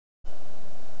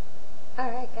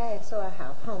Alright guys, so I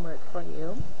have homework for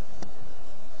you.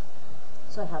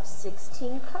 So I have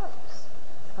 16 cups.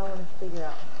 I want to figure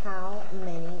out how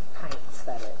many pints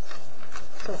that is.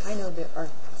 So I know there are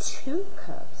 2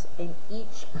 cups in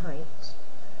each pint,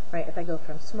 right? If I go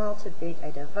from small to big, I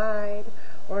divide,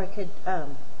 or I could,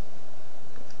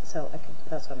 that's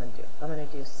what I'm going to do. I'm going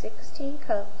to do 16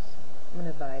 cups. I'm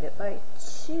going to divide it by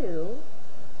 2,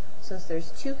 since there's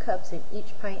 2 cups in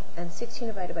each pint, and 16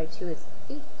 divided by 2 is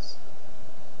 8.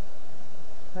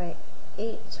 Right,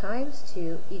 8 times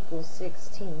 2 equals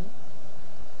 16.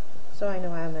 So I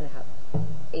know I'm going to have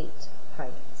 8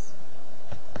 pints.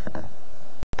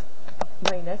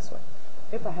 My next one,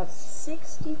 if I have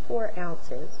 64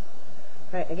 ounces,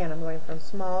 right, again, I'm going from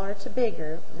smaller to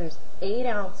bigger, there's 8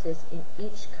 ounces in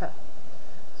each cup.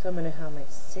 So I'm going to have my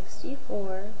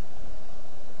 64,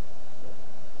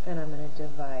 and I'm going to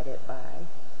divide it by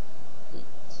 8.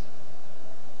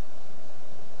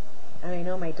 And I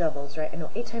know my doubles, right? I know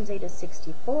 8 times 8 is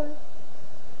 64.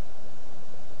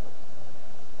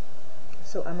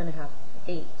 So I'm going to have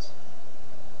 8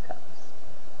 cups.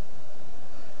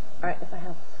 Alright, if I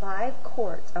have 5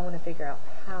 quarts, I want to figure out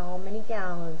how many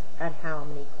gallons and how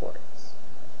many quarts.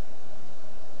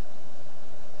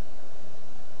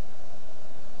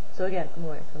 So again, I'm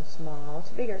going from small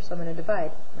to bigger, so I'm going to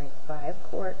divide my 5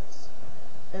 quarts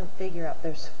and figure out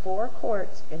there's 4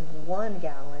 quarts in 1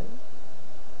 gallon.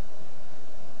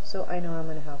 So I know I'm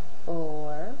going to have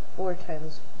 4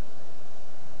 times,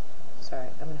 I'm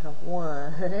going to have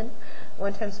 1.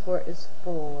 1 times 4 is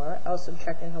 4. I'll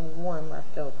subtract and have 1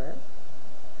 left over.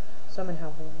 So I'm going to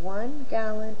have 1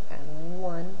 gallon and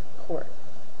 1 quart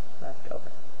left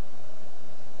over.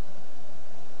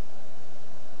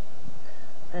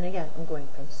 And again, I'm going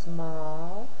from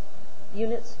small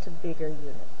units to bigger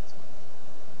units.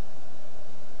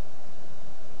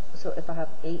 So if I have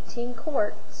 18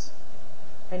 quarts,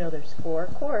 I know there's 4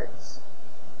 quarts,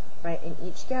 right, in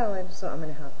each gallon, so I'm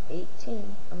going to have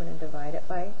 18. I'm going to divide it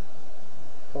by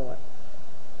 4.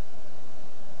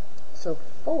 So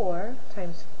 4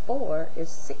 times 4 is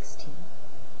 16.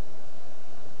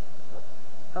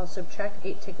 I'll subtract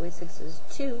 8, take away 6 is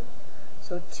 2.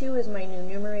 So 2 is my new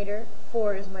numerator,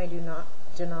 4 is my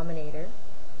denominator.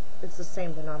 It's the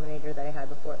same denominator that I had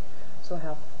before. So I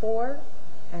have 4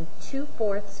 and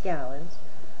 2/4 gallons.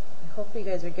 Hopefully you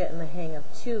guys are getting the hang of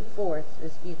 2/4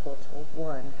 is equal to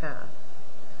 1/2.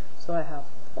 So I have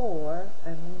 4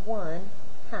 and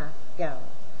 1/2 gallon.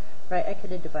 Right, I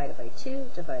could have divided by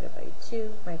 2, divided by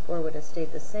 2. My 4 would have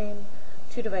stayed the same.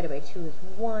 2 divided by 2 is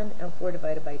 1, and 4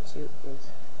 divided by 2 is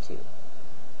 2.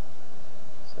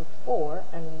 So 4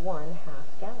 and 1/2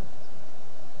 gallons.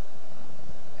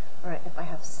 Alright, if I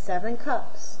have 7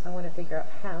 cups, I want to figure out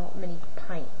how many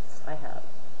pints I have.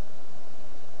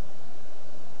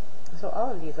 So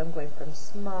all of these, I'm going from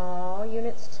small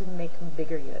units to make them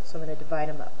bigger units. So I'm going to divide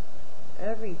them up.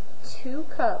 Every 2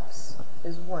 cups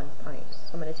is 1 pint.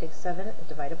 So I'm going to take 7 and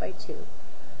divide it by 2.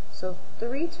 So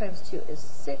 3 times 2 is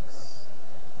 6.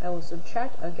 I will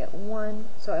subtract, I'll get 1.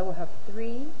 So I will have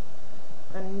 3.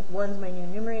 And 1 is my new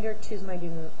numerator, 2 is my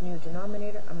new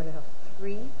denominator. I'm going to have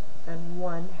 3 and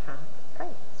 1/2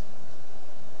 pints.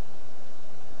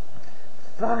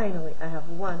 Finally, I have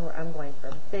one where I'm going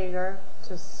from bigger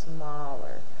to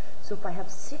smaller. So if I have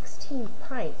 16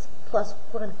 pints plus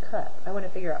 1 cup, I want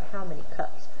to figure out how many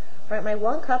cups. Right, my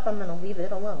 1 cup, I'm going to leave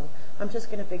it alone. I'm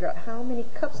just going to figure out how many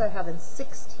cups I have in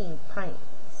 16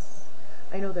 pints.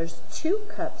 I know there's 2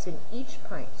 cups in each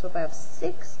pint. So if I have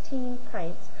 16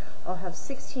 pints, I'll have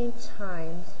 16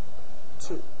 times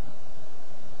 2.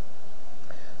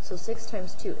 So 6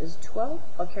 times 2 is 12.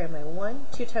 I'll carry my 1.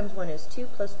 2 times 1 is 2,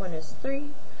 plus 1 is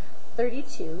 3.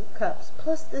 32 cups,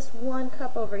 plus this 1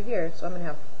 cup over here. So I'm going to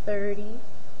have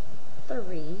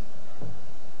 33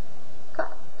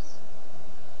 cups.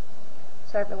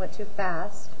 Sorry if I went too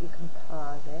fast. You can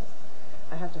pause it.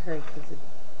 I have to hurry because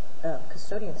the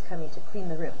custodian's coming to clean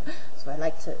the room. So I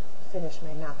like to finish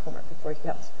my math homework before he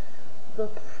comes. The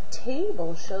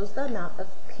table shows the amount of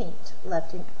paint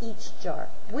left in each jar.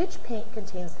 Which jar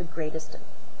contains the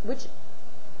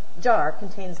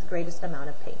greatest amount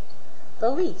of paint? The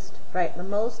least, right? The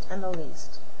most and the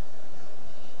least.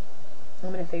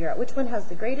 I'm going to figure out which one has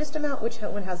the greatest amount, which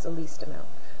one has the least amount.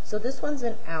 So this one's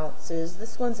in ounces,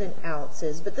 this one's in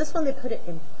ounces, but this one they put it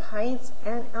in pints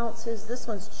and ounces. This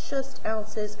one's just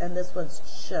ounces, and this one's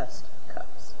just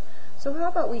cups. So how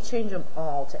about we change them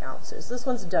all to ounces? This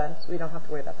one's done, so we don't have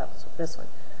to worry about that. This one.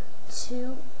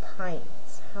 2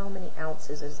 pints. How many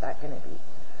ounces is that going to be?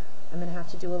 I'm going to have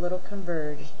to do a little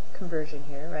conversion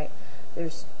here, right?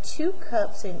 There's 2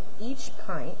 cups in each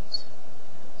pint.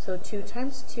 So 2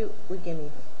 times 2 would give me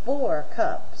 4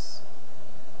 cups.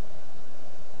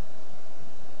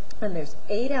 And there's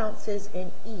 8 ounces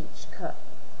in each cup.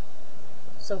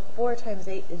 So 4 times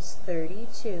 8 is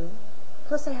 32.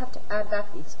 Plus I have to add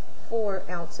back these 4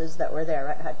 ounces that were there,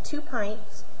 right? I had 2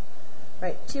 pints,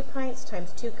 right? 2 pints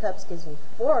times 2 cups gives me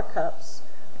 4 cups.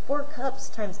 4 cups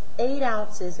times 8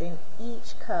 ounces in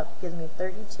each cup gives me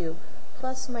 32.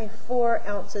 Plus my 4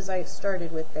 ounces I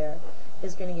started with there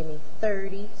is going to give me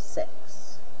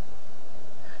 36.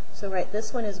 So right,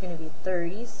 this one is going to be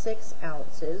 36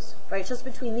 ounces. Right, just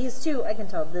between these two, I can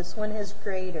tell this one is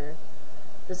greater.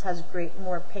 This has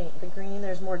more paint. The green,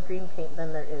 there's more green paint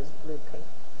than there is blue paint.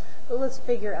 But let's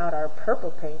figure out our purple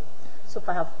paint. So if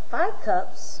I have 5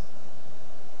 cups,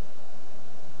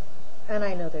 and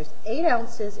I know there's 8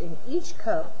 ounces in each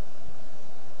cup,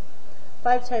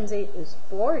 5 times 8 is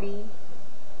 40.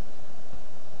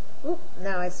 Oop,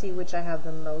 now I see which I have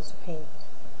the most paint.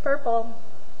 Purple.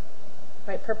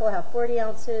 Right, purple I have 40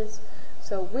 ounces.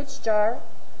 So which jar?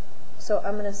 So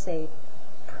I'm going to say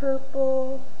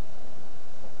purple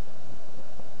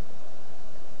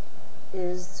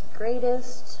is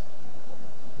greatest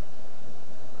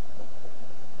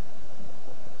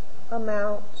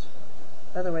amount.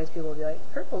 Otherwise people will be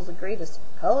like, purple's the greatest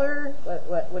color?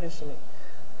 What does she mean?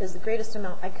 Is the greatest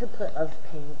amount I could put of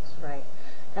paint, right?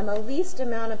 And the least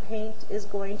amount of paint is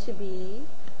going to be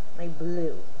my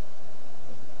blue.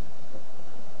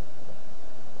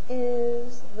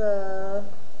 Is the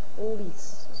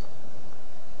least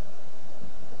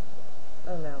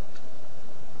amount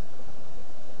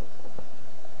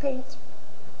paint.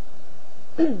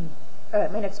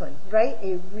 Alright, my next one. Write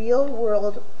a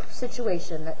real-world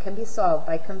situation that can be solved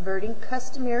by converting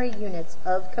customary units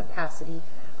of capacity,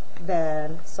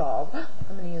 then solve.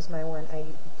 I'm going to use my one I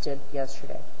did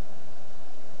yesterday.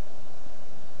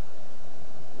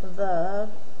 The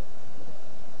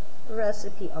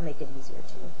recipe, I'll make it easier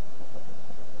too.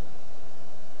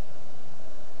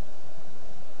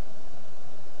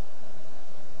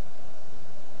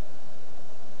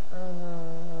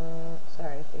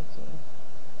 Sorry, 15.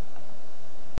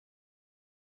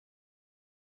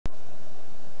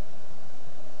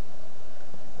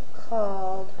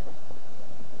 Called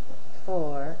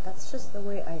for, that's just the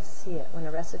way I see it. When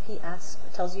a recipe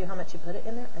tells you how much you put it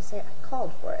in there, I say I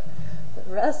called for it. The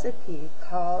recipe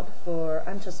called for,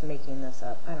 I'm just making this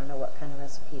up. I don't know what kind of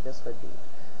recipe this would be.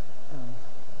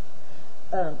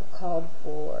 Called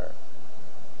for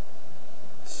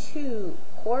 2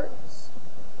 quarts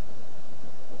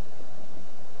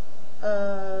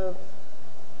of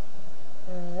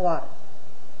water.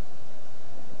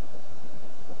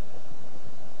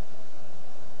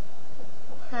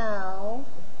 How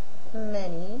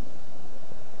many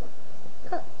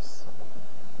cups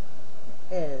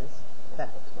is that?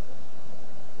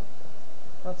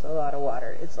 That's a lot of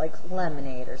water. It's like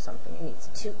lemonade or something. It needs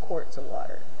 2 quarts of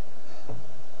water.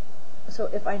 So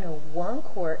if I know 1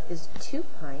 quart is 2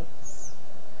 pints,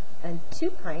 and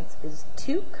 2 pints is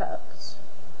 2 cups,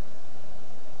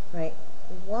 right?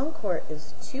 1 quart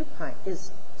is 2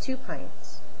 pints,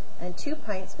 and 2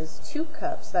 pints is 2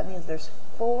 cups. That means there's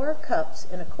 4 cups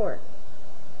in a quart.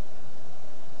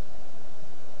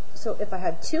 So if I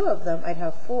had 2 of them, I'd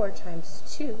have 4 times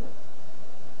 2.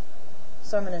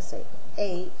 So I'm going to say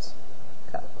 8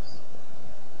 cups.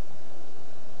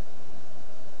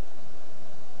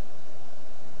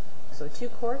 So 2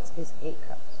 quarts is 8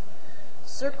 cups.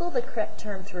 Circle the correct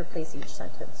term to replace each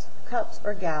sentence. Cups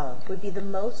or gallons would be the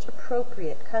most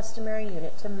appropriate customary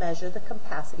unit to measure the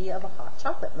capacity of a hot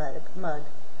chocolate mug.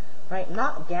 Right?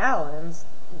 Not gallons.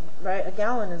 Right? A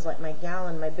gallon is like my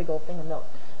gallon, my big old thing of milk.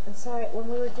 And sorry, when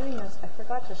we were doing this, I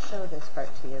forgot to show this part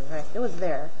to you. Right? It was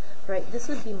there. Right? This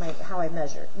would be how I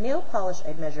measure. Nail polish,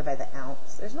 I'd measure by the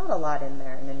ounce. There's not a lot in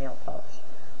there in a nail polish.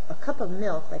 A cup of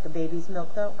milk, like a baby's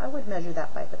milk, though, I would measure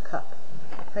that by the cup.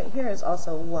 Right here is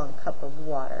also 1 cup of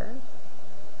water.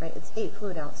 Right? It's 8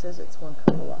 fluid ounces. It's 1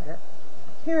 cup of water.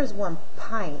 Here is 1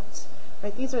 pint.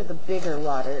 Right? These are the bigger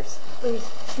waters. There's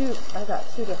 2. I got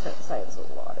 2 different sizes of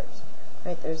waters.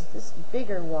 Right? There's this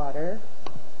bigger water,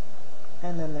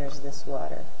 and then there's this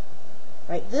water.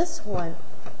 Right? This one,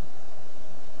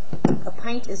 a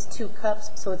pint is 2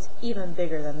 cups, so it's even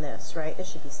bigger than this. Right? It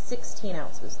should be 16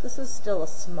 ounces. This is still a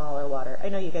smaller water. I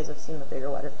know you guys have seen the bigger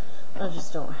water. I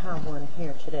just don't have one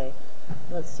here today.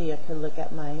 Let's see, I could look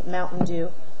at my Mountain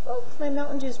Dew. Well, my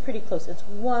Mountain Dew is pretty close. It's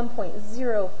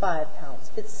 1.05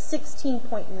 pounds. It's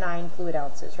 16.9 fluid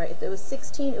ounces, right? If it was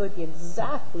 16, it would be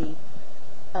exactly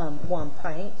 1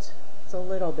 pint. It's a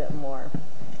little bit more.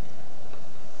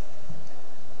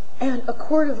 And a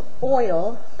quart of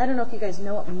oil, I don't know if you guys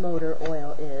know what motor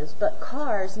oil is, but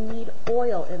cars need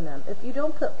oil in them. If you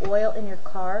don't put oil in your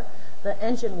car, the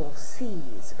engine will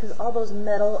seize because all those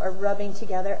metal are rubbing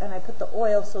together, and I put the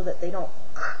oil so that they don't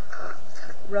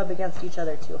rub against each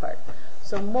other too hard.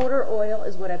 So motor oil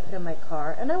is what I put in my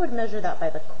car, and I would measure that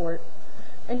by the quart.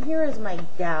 And here is my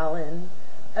gallon.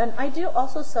 And I do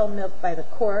also sell milk by the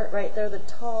quart, right? They're the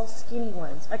tall, skinny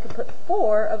ones. I could put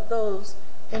 4 of those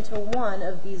into one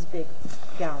of these big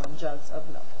gallon jugs of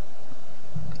milk.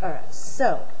 All right,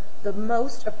 so the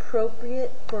most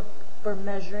appropriate for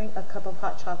measuring a cup of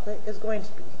hot chocolate is going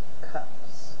to be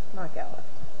cups, not gallons.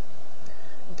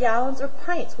 Gallons or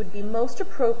pints would be most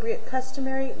appropriate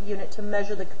customary unit to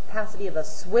measure the capacity of a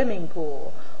swimming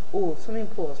pool. Ooh, swimming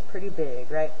pool is pretty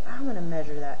big, right? I'm going to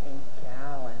measure that in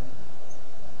gallons.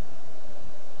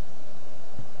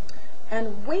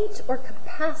 And weight or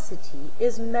capacity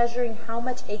is measuring how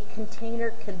much a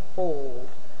container can hold,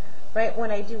 right?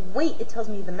 When I do weight, it tells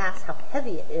me the mass, how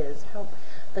heavy it is. How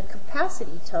the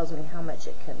capacity tells me how much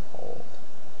it can hold.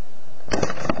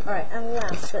 All right, and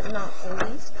last but not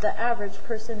least, the average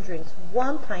person drinks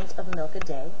 1 pint of milk a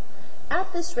day.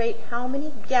 At this rate, how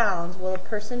many gallons will a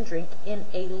person drink in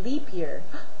a leap year?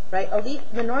 Right?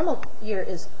 The normal year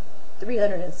is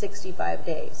 365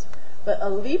 days. But a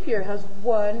leap year has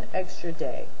 1 extra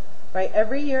day, right?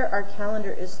 Every year our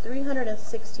calendar is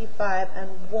 365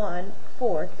 and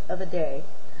 1/4 of a day.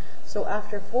 So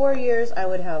after 4 years, I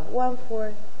would have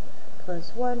 1/4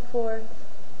 plus 1/4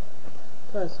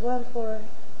 plus 1/4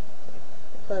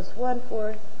 plus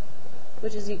 1/4,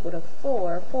 which is equal to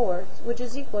 4/4, which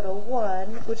is equal to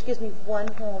 1, which gives me 1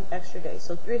 whole extra day.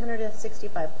 So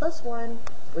 365 plus 1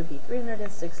 would be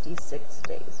 366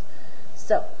 days.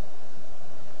 So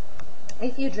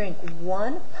if you drink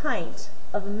 1 pint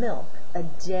of milk a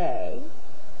day,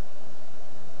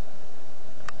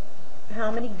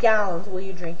 how many gallons will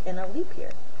you drink in a leap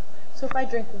year? So if I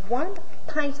drink 1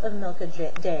 pint of milk a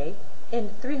day,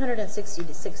 in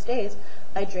 366 days,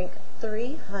 I drink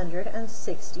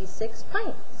 366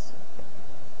 pints.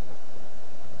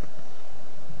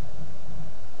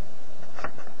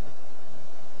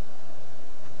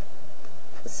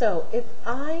 So if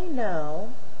I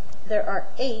know there are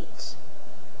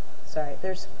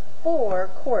there's 4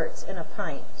 quarts in a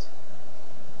pint.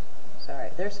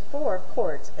 There's 4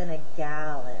 quarts in a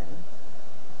gallon.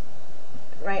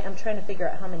 Right? I'm trying to figure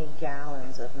out how many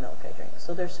gallons of milk I drink.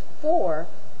 So there's 4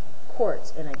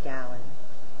 quarts in a gallon.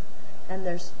 And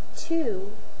there's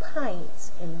 2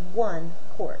 pints in 1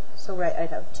 quart. So right,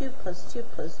 I'd have 2 plus 2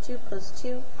 plus 2 plus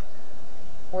 2,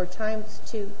 or times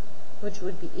 2, which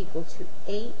would be equal to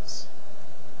 8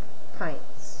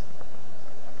 pints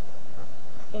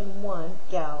in 1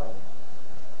 gallon.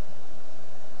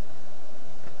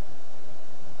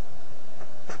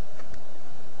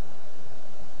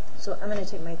 So I'm going to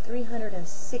take my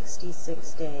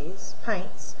 366 days,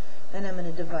 pints, and I'm going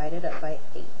to divide it up by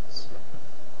 8.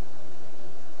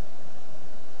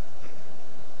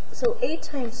 So 8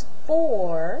 times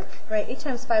 4, right, 8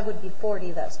 times 5 would be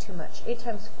 40, that's too much. 8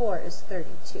 times 4 is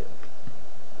 32.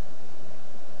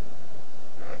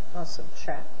 I'll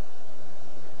subtract.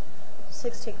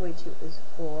 6 take away 2 is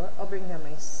 4. I'll bring down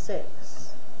my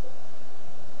 6.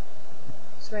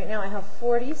 So right now I have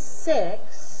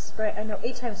 46. Right, I know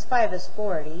 8 times 5 is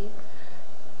 40.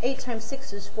 8 times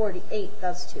 6 is 48.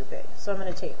 That's too big. So I'm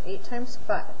going to take 8 times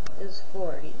 5 is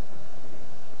 40.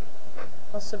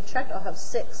 I'll subtract. I'll have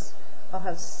 6. I'll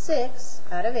have 6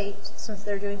 out of 8, since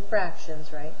they're doing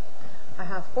fractions, right? I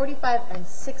have 45 and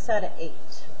 6 out of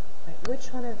 8. Right,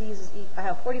 which one of these is I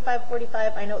have 45,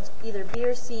 45. I know it's either B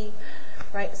or C.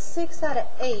 Right, 6 out of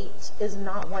 8 is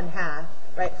not 1/2.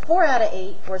 Right, 4 out of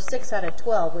 8 or 6 out of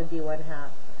 12 would be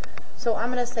 1/2. So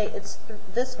I'm going to say it's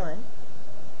this one.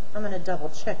 I'm going to double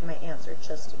check my answer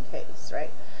just in case,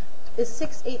 right? Is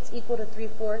 6/8 equal to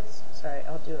 3/4? Sorry,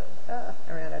 I'll do it. I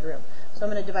ran out of room. So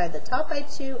I'm going to divide the top by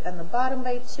 2 and the bottom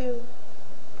by 2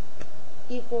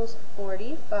 equals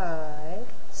 45.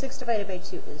 6 divided by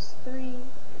 2 is 3.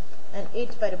 And 8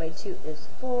 divided by 2 is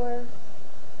 4.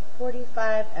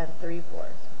 45 and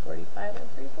 3/4. 45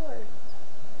 and 3/4.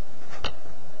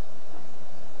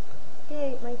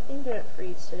 Yay, my thing didn't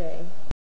freeze today.